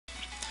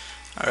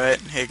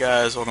Alright, hey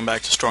guys, welcome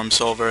back to Storm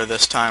Silver.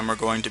 This time we're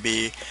going to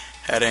be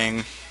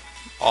heading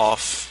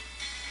off.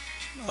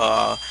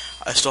 I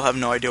still have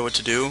no idea what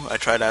to do. I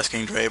tried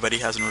asking Dre, but he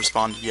hasn't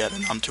responded yet,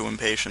 and I'm too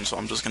impatient, so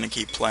I'm just going to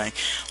keep playing.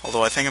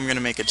 Although I think I'm going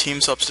to make a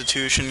team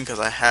substitution, because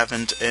I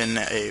haven't in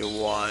a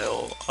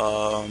while.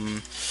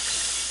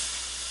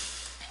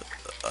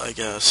 I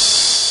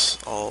guess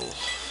I'll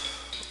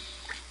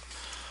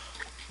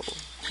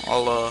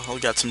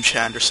get some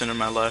Chanderson in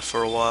my life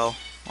for a while,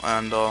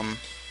 and,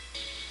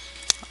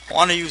 I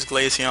want to use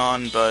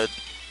Glaceon, but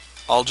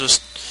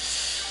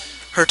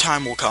her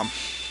time will come.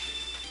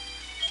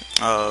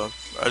 I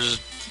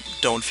just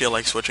don't feel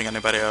like switching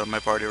anybody out of my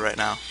party right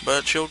now.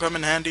 But she'll come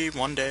in handy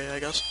one day, I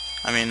guess.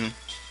 I mean,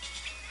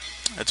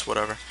 it's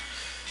whatever.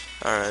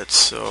 Alright,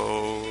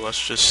 so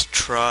let's just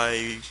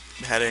try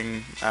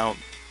heading out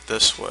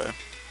this way.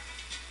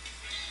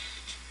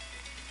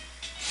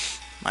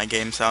 My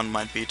game sound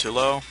might be too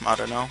low. I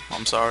don't know.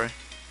 I'm sorry.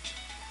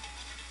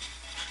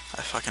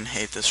 I fucking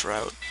hate this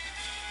route.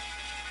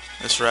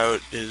 This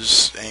route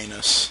is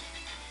anus.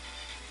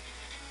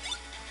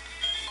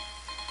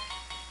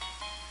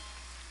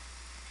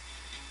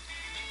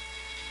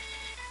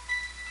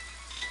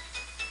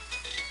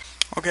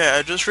 Okay,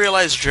 I just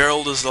realized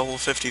Gerald is level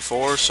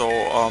 54, so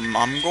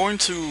I'm going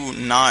to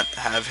not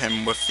have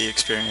him with the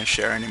experience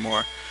share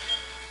anymore.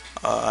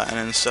 And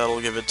instead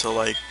I'll give it to,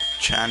 like,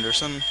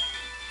 Chanderson.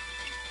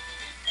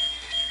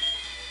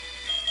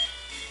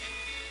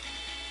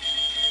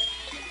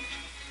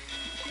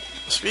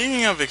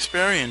 Speaking of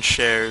experience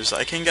shares,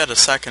 I can get a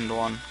second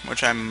one,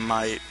 which I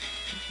might.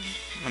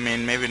 I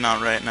mean, maybe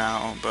not right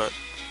now, but...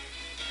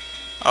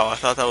 Oh, I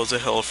thought that was a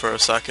hill for a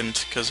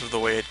second, because of the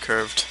way it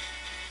curved.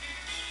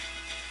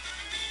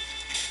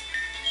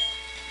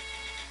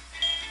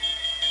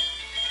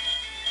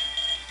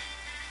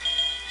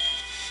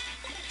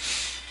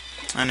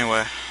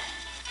 Anyway.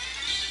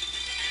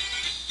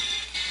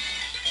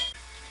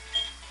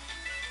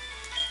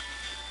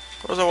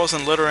 Of course I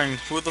wasn't littering.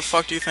 Who the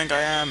fuck do you think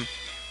I am?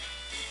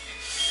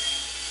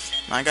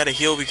 I gotta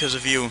heal because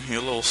of you, you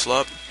little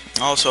slut.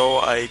 Also,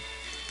 I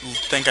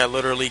think I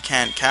literally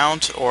can't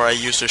count, or I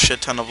used a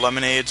shit ton of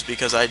lemonades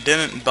because I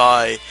didn't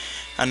buy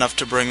enough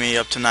to bring me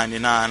up to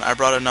 99. I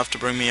brought enough to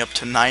bring me up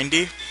to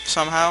 90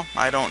 somehow.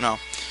 I don't know.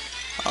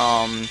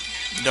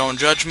 Don't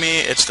judge me.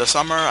 It's the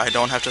summer. I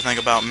don't have to think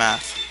about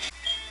math.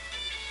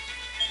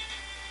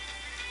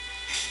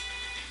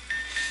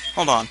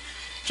 Hold on.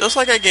 Just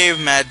like I gave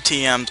Mad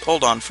TMs...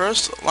 Hold on.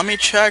 First, let me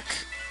check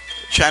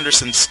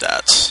Chanderson's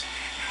stats.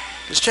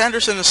 Because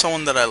Chanderson is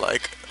someone that I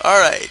like.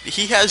 Alright,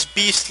 he has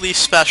beastly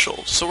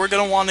specials, so we're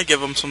gonna want to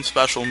give him some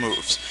special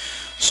moves.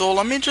 So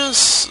let me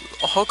just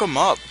hook him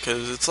up,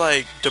 because it's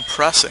like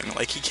depressing.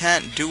 Like, he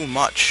can't do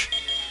much.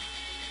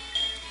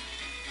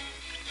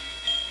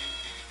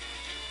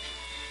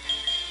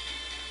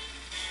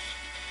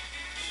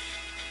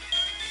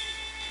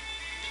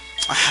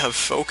 I have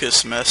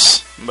Focus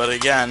Miss, but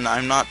again,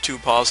 I'm not too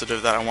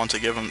positive that I want to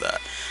give him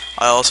that.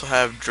 I also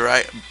have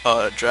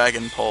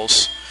Dragon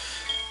Pulse,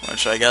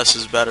 which I guess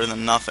is better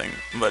than nothing,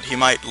 but he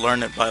might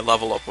learn it by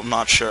level up, I'm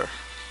not sure.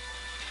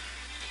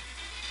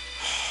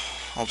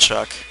 I'll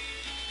check.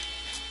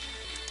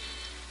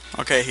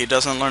 Okay, he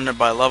doesn't learn it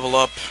by level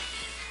up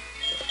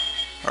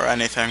or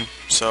anything,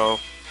 so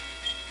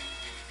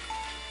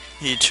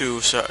he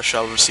too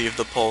shall receive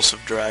the Pulse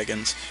of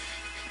Dragons.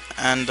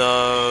 And,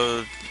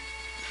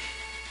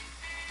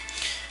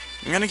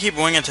 I'm gonna keep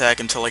Wing Attack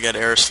until I get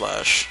Air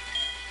Slash.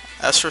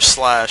 As for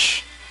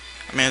Slash,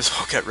 I may as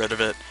well get rid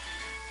of it,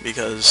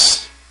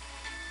 because...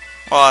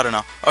 Well, I don't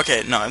know.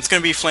 Okay, no, it's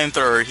gonna be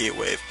Flamethrower or Heat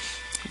Wave.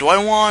 Do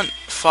I want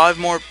 5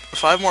 more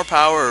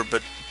power,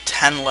 but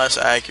 10 less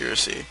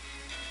accuracy?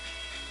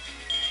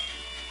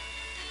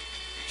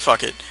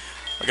 Fuck it.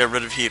 I'll get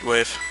rid of Heat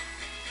Wave.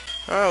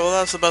 Alright, well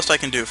that's the best I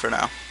can do for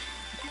now.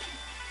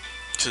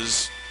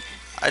 Because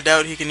I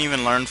doubt he can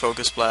even learn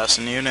Focus Blast,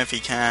 and even if he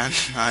can,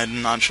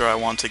 I'm not sure I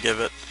want to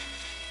give it.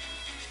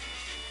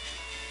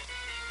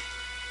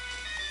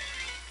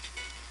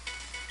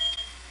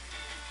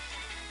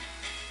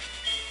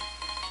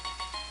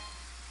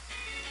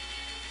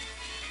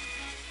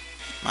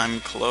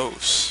 I'm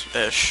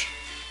close-ish.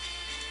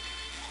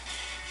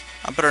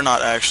 I better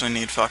not actually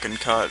need fucking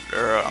cut,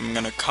 or I'm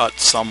gonna cut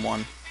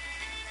someone.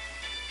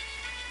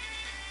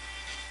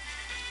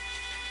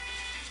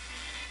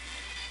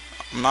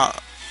 I'm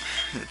not...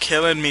 You're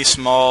killing me,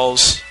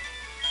 Smalls.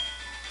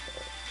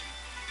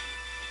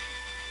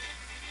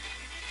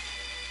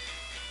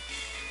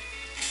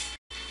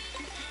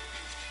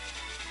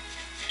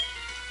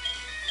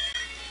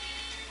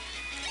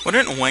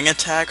 Wouldn't Wing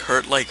Attack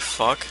hurt like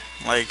fuck?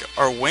 Like,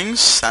 are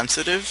wings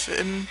sensitive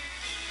in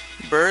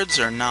birds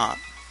or not?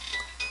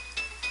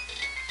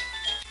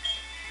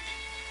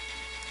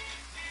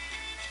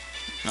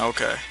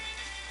 Okay.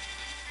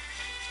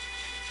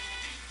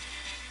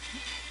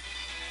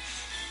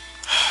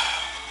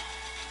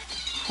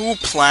 Who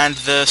planned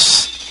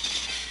this?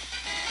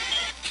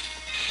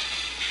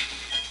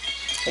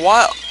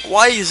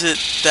 Why is it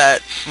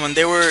that when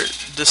they were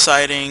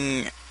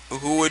deciding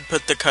who would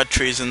put the cut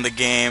trees in the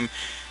game.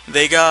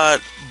 They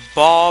got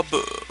Bob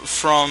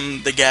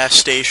from the gas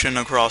station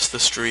across the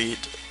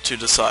street to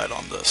decide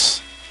on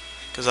this,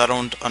 because I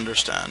don't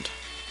understand.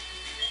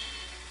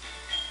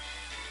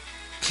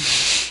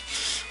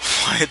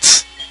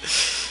 What?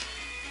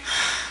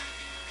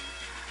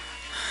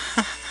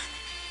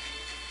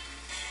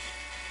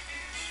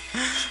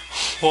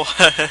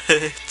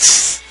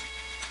 What?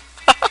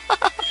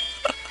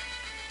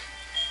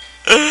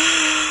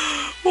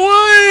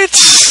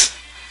 What?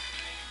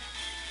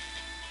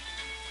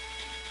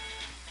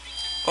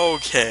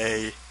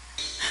 Okay.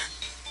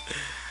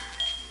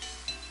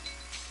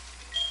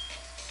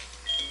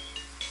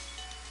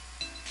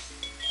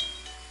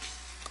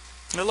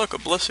 Hey, look, a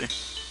Blissey.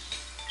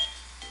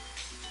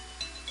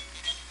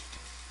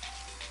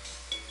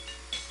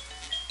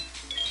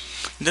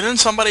 Didn't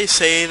somebody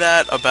say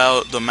that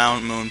about the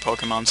Mount Moon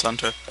Pokemon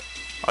Center?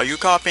 Are you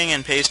copying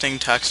and pasting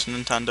text,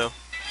 Nintendo?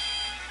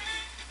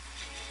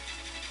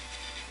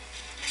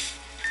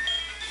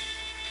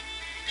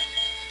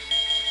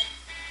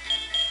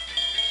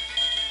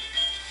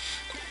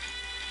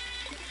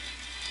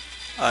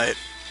 Alright.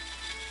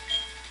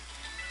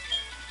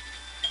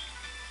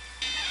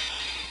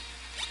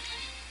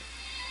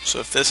 So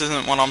if this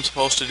isn't what I'm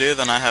supposed to do,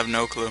 then I have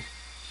no clue.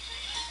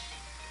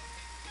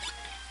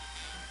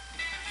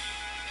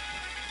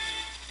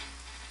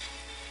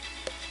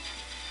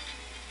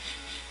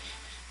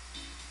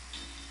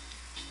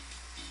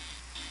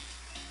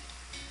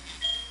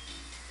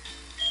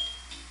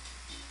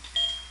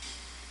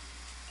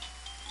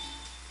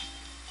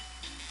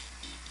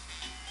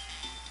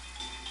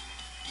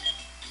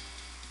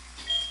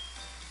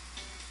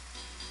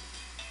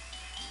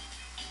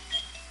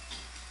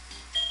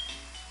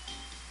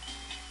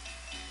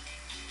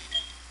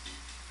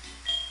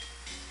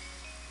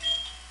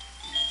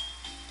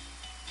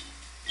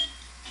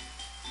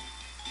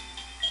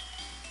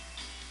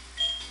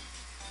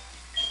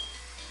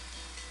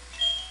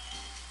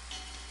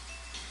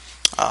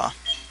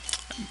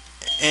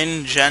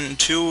 In Gen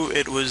 2,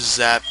 it was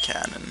Zap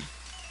Cannon.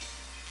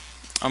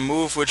 A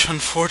move which,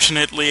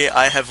 unfortunately,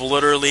 I have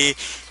literally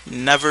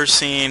never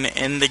seen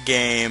in the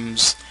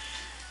games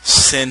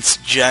since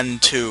Gen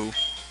 2.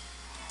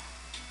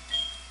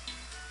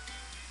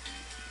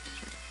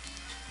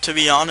 To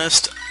be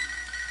honest,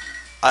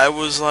 I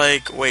was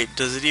like, wait,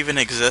 does it even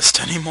exist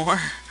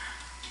anymore?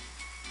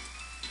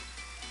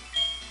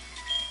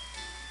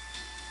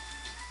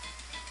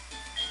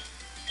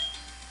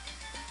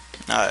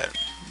 Alright.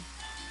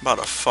 About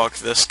to fuck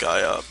this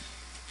guy up.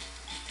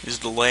 He's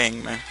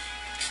delaying me.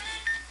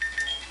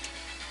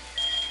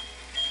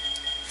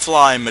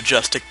 Fly,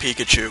 majestic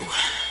Pikachu.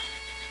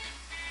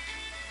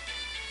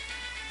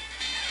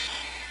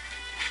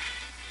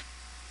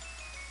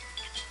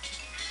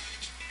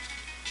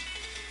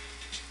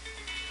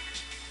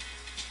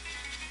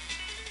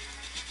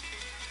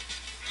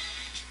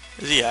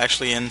 Is he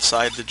actually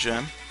inside the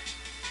gym?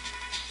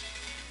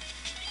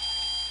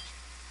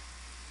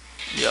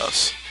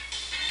 Yes.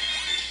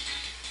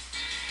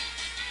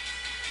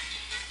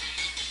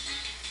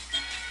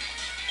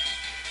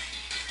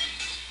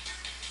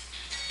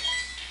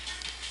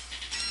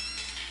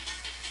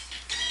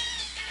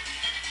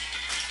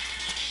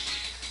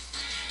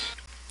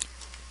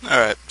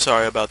 Alright,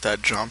 sorry about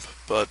that jump,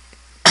 but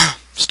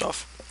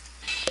stuff.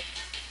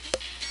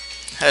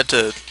 Had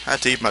to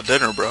eat my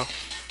dinner, bro.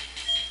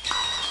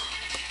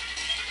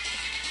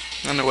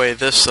 Anyway,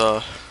 this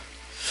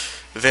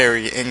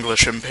very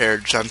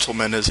English-impaired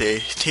gentleman is a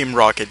Team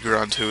Rocket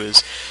grunt who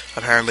is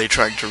apparently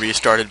trying to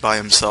restart it by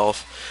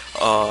himself.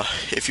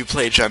 If you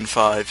play Gen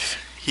 5,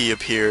 he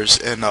appears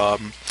in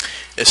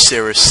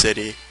Osiris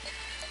City,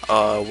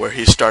 where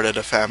he started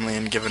a family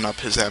and given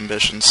up his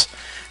ambitions.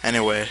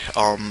 Anyway,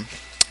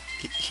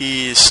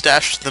 he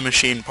stashed the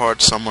machine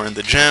part somewhere in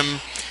the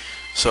gym,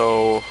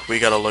 so we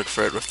gotta look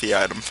for it with the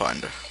item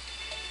finder.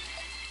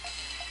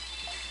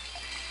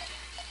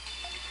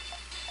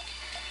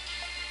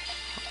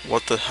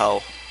 What the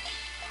hell?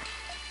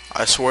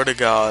 I swear to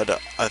God,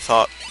 I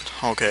thought...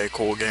 Okay,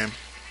 cool game.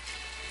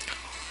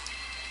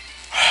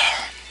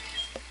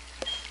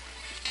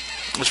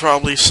 It's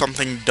probably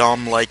something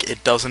dumb like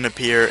it doesn't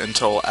appear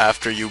until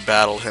after you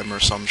battle him or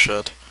some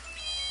shit.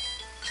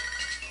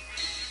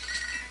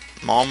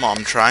 Mom,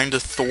 I'm trying to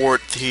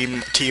thwart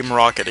Team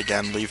Rocket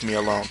again. Leave me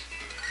alone.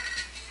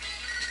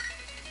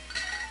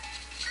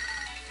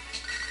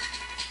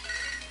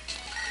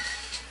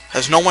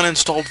 Has no one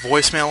installed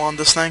voicemail on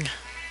this thing?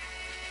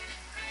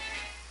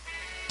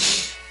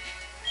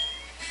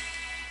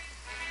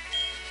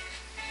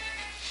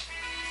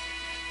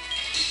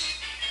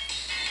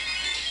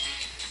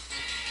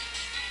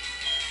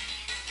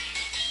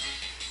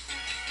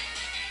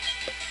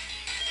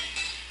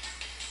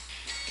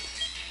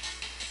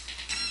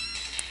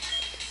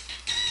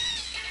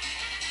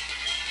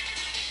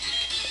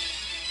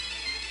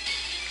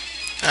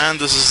 And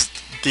this is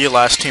the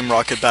last Team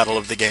Rocket battle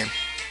of the game.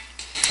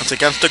 It's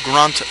against a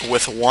grunt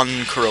with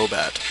one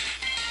Crobat.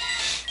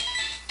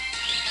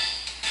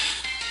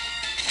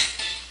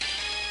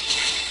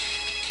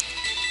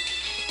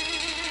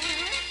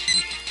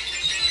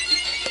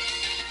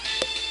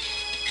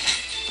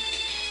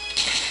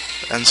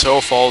 and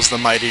so falls the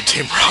mighty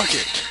Team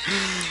Rocket.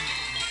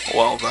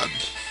 Well then.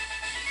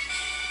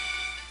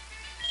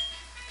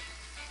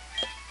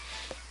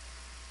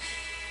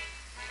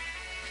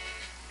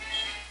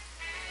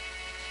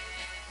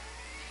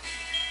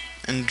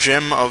 And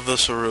Jim of the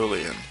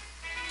Cerulean.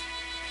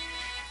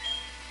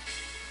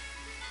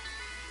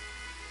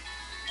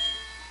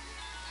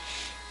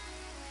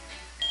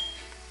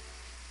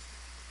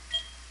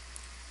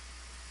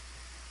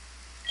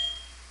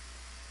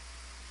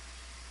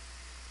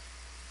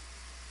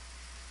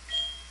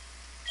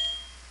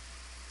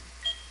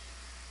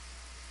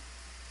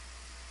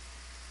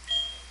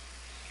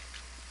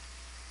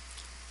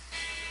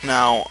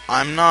 Now,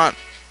 I'm not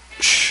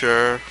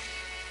sure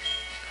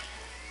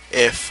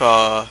if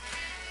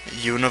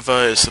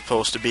Unova is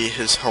supposed to be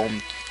his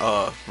home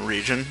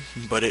region,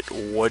 but it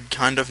would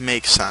kind of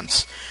make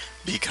sense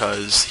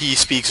because he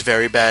speaks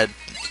very bad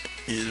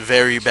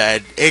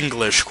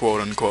English, quote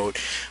unquote.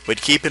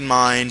 But keep in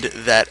mind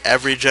that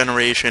every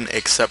generation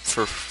except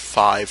for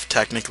 5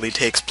 technically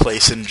takes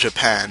place in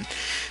Japan.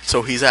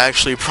 So he's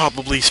actually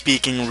probably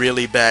speaking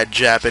really bad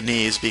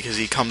Japanese because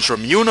he comes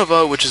from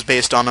Unova, which is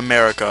based on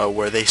America,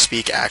 where they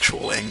speak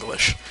actual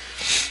English.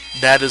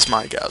 That is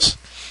my guess.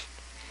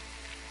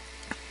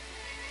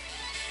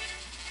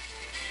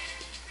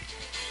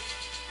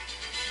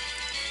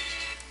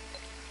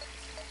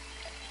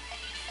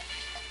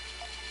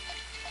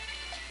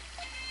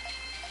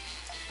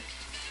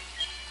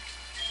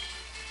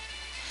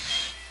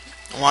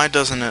 Why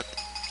doesn't it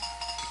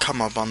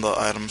come up on the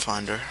item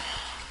finder?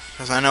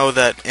 Because I know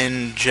that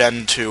in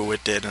Gen 2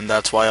 it did, and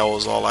that's why I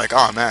was all like,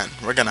 oh man,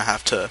 we're gonna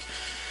have to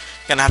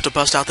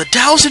bust out the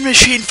dowsing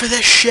machine for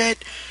this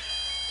shit!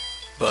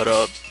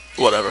 But,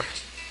 whatever.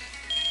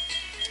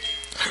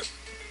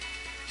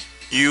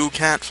 You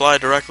can't fly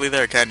directly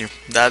there, can you?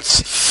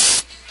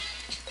 That's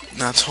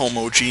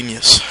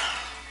homogeneous.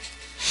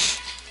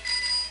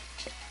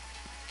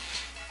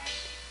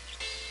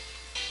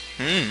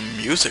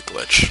 Music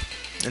glitch.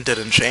 It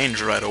didn't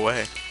change right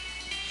away.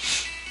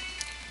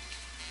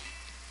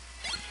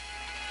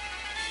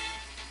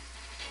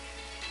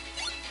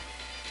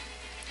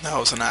 That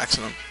was an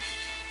accident.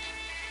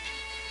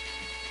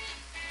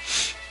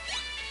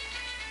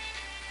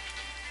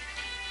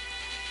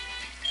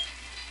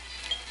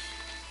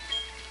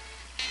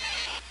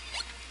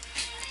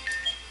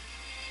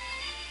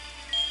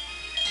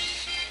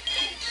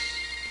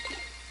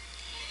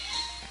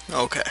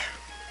 Okay.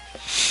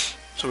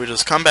 So we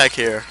just come back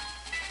here,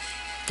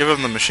 give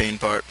him the machine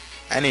part.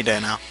 Any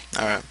day now.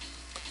 Alright.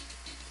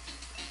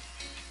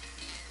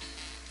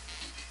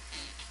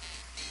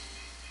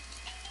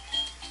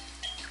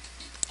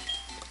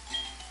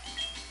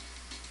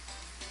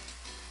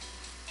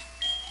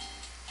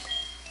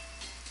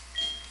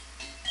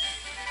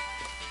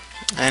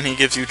 And he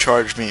gives you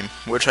Charge Beam,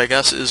 which I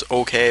guess is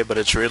okay, but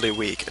it's really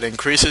weak. It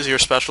increases your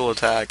special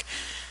attack.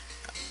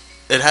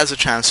 It has a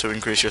chance to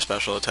increase your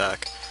special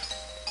attack.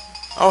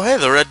 Oh hey,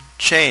 the red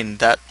chain,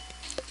 that...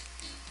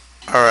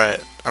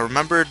 Alright, I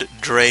remembered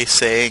Dre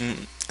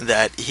saying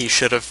that he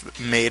should have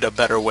made a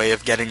better way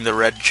of getting the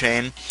red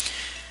chain,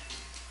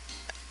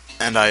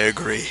 and I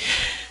agree.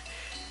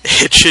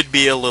 It should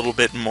be a little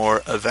bit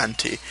more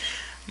eventy,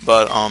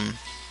 but,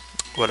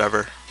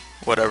 whatever.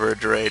 Whatever,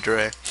 Dre.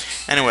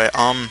 Anyway,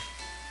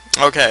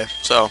 okay,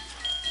 so,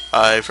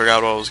 I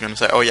forgot what I was going to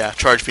say. Oh yeah,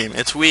 Charge Beam.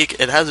 It's weak,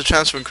 it has a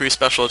chance to increase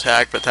special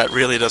attack, but that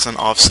really doesn't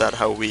offset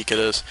how weak it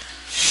is.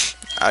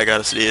 I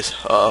gotta sneeze.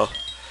 Uh-oh.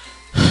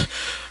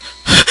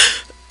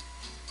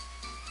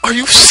 Are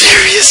you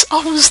serious?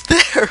 I was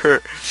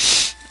there!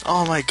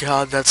 Oh my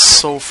god, that's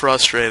so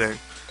frustrating.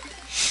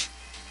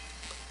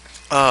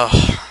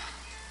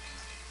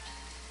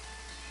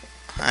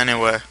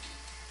 Anyway.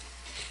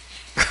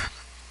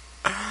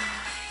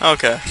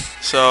 Okay,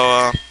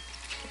 so,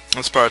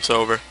 this part's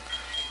over.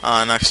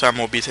 Next time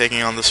we'll be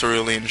taking on the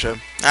Cerulean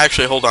Gym.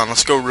 Actually, hold on,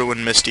 let's go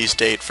ruin Misty's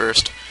date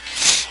first.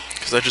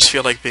 Because I just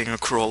feel like being a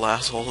cruel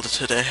asshole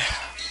today.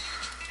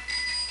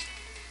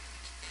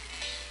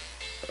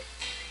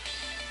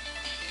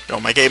 Yo,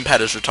 my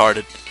gamepad is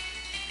retarded.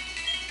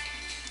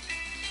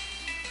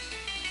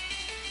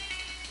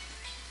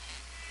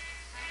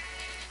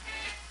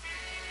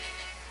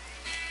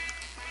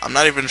 I'm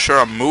not even sure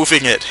I'm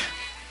moving it.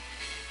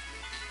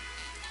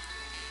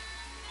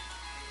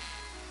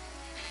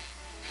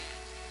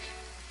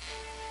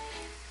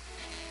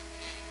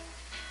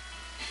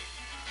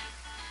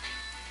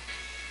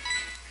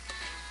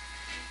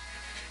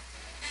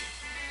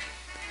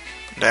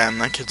 Damn,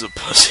 that kid's a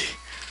pussy.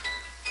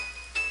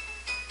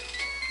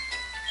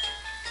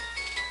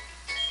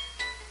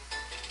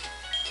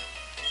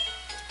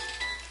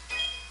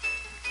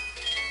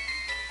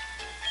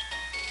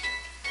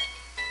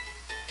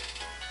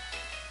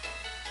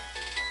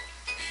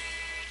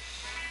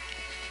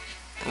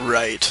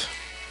 Right.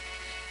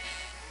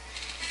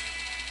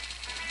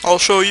 I'll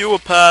show you a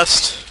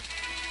past.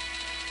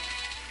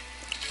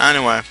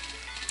 Anyway.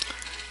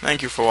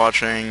 Thank you for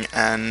watching,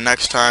 and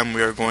next time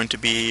we are going to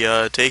be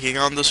taking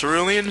on the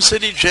Cerulean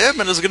City Gym,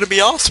 and it's going to be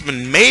awesome,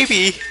 and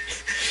maybe,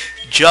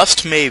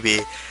 just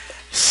maybe,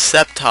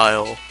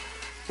 Sceptile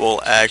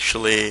will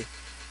actually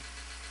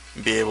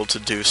be able to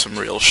do some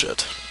real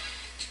shit.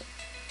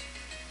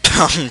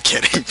 I'm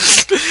kidding.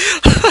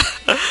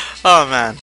 Oh man.